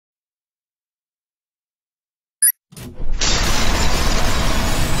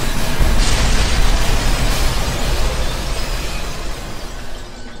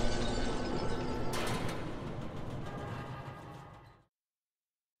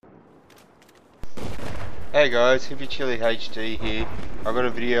Hey guys, ffxiv here. I got a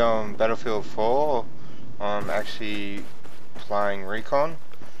video on Battlefield 4. I'm actually playing Recon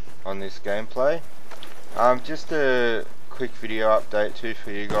on this gameplay. Just a quick video update too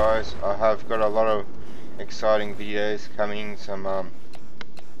for you guys. I have got a lot of exciting videos coming, some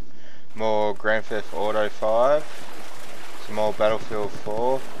more Grand Theft Auto 5, some more Battlefield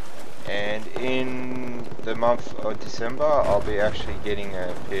 4, and in the month of December I'll be actually getting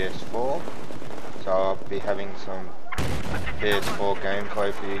a PS4. So I'll be having some PS4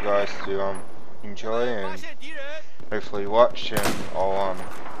 gameplay for you guys to enjoy and hopefully watch, and I'll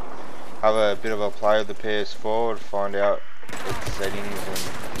have a bit of a play with the PS4 to find out its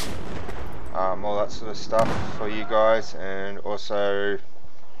settings and all that sort of stuff for you guys. And also, if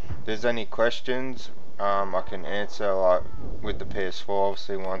there's any questions I can answer, like with the PS4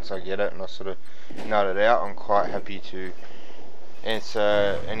 obviously once I get it and I sort of nut it out. I'm quite happy to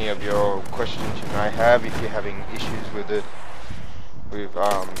answer any of your questions you may have if you're having issues with it, with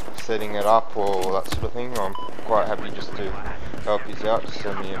setting it up or that sort of thing. I'm quite happy just to help you out. Just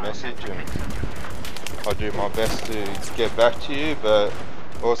send me a message and I'll do my best to get back to you. But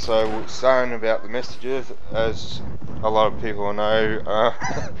also saying about the messages, as a lot of people know,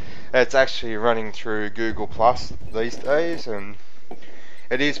 it's actually running through Google Plus these days, and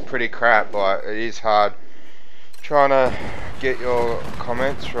it is pretty crap. Like, it is hard trying to get your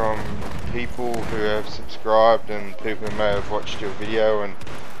comments from people who have subscribed and people who may have watched your video and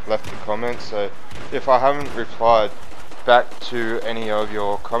left a comment. So if I haven't replied back to any of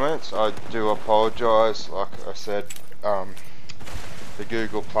your comments, I do apologise. Like I said, the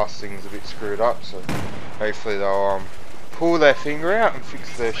Google Plus thing's a bit screwed up, so hopefully they'll pull their finger out and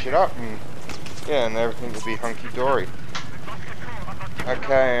fix their shit up, and yeah, and everything will be hunky-dory.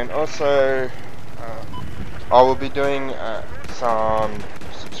 Okay, and also I will be doing some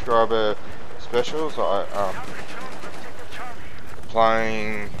subscriber specials.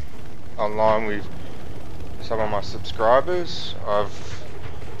 Playing online with some of my subscribers. I've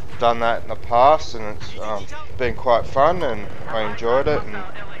done that in the past and it's been quite fun and I enjoyed it, and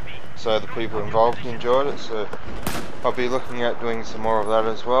so the people involved enjoyed it. So I'll be looking at doing some more of that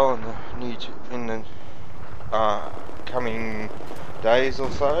as well in the coming days or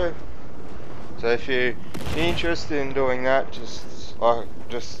so. So if you're interested in doing that,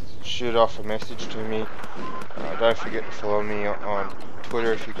 just shoot off a message to me. Don't forget to follow me on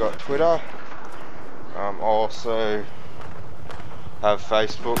Twitter if you've got Twitter. I also have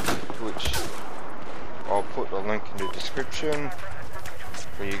Facebook, which I'll put the link in the description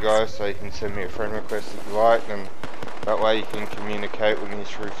for you guys, so you can send me a friend request if you like, and that way you can communicate with me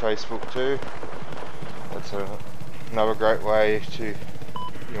through Facebook too. That's another great way to,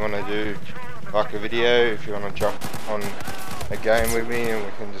 if you want to do like a video, if you want to jump on a game with me and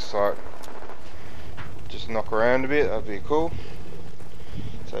we can just knock around a bit, that'd be cool.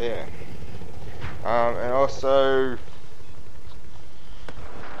 So yeah, and also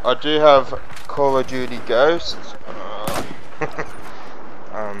I do have Call of Duty Ghosts.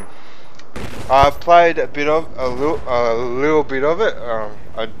 I played a little bit of it.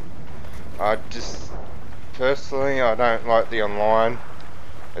 I just personally, I don't like the online.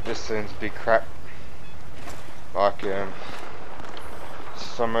 It just seems to be crap. Like, for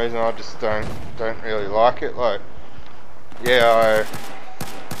some reason I just don't really like it. Like, yeah,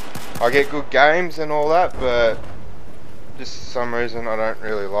 I get good games and all that, but just for some reason I don't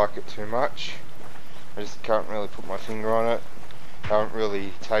really like it too much. I just can't really put my finger on it. I haven't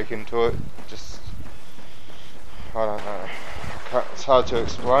really taken to it. Just, I don't know. It's hard to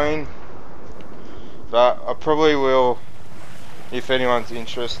explain. But I probably will. If anyone's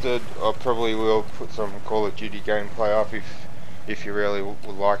interested, I probably will put some Call of Duty gameplay up if you really would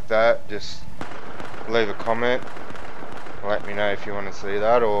like that. Just leave a comment, let me know if you want to see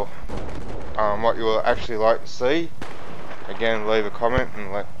that, or what you will actually like to see. Again, leave a comment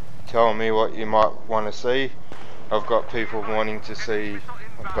and tell me what you might want to see. I've got people wanting to see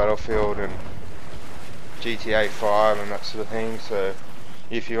Battlefield and GTA 5 and that sort of thing, so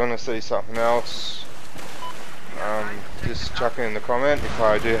if you want to see something else, just chuck it in the comment. If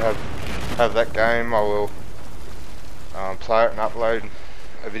I do have that game, I will play it and upload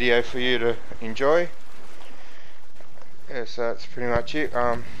a video for you to enjoy. Yeah, so that's pretty much it.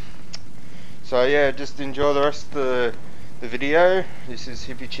 So yeah, just enjoy the rest of the video. This is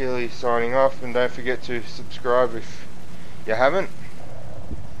Hippie Chili signing off, and don't forget to subscribe if you haven't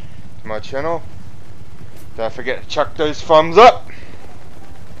to my channel. Don't forget to chuck those thumbs up,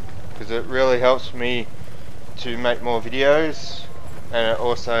 because it really helps me to make more videos, and it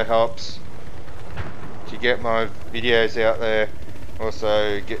also helps to get my videos out there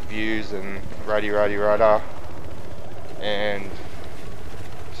also get views and ruddy, and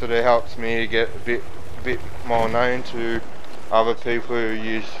sort of helps me to get a bit more known to other people who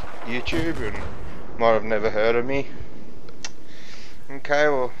use YouTube and might have never heard of me. Okay,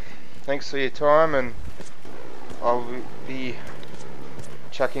 well, thanks for your time, and I'll be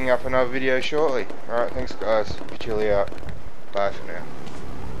chucking up another video shortly. Alright, thanks guys. Chill out. Bye for now.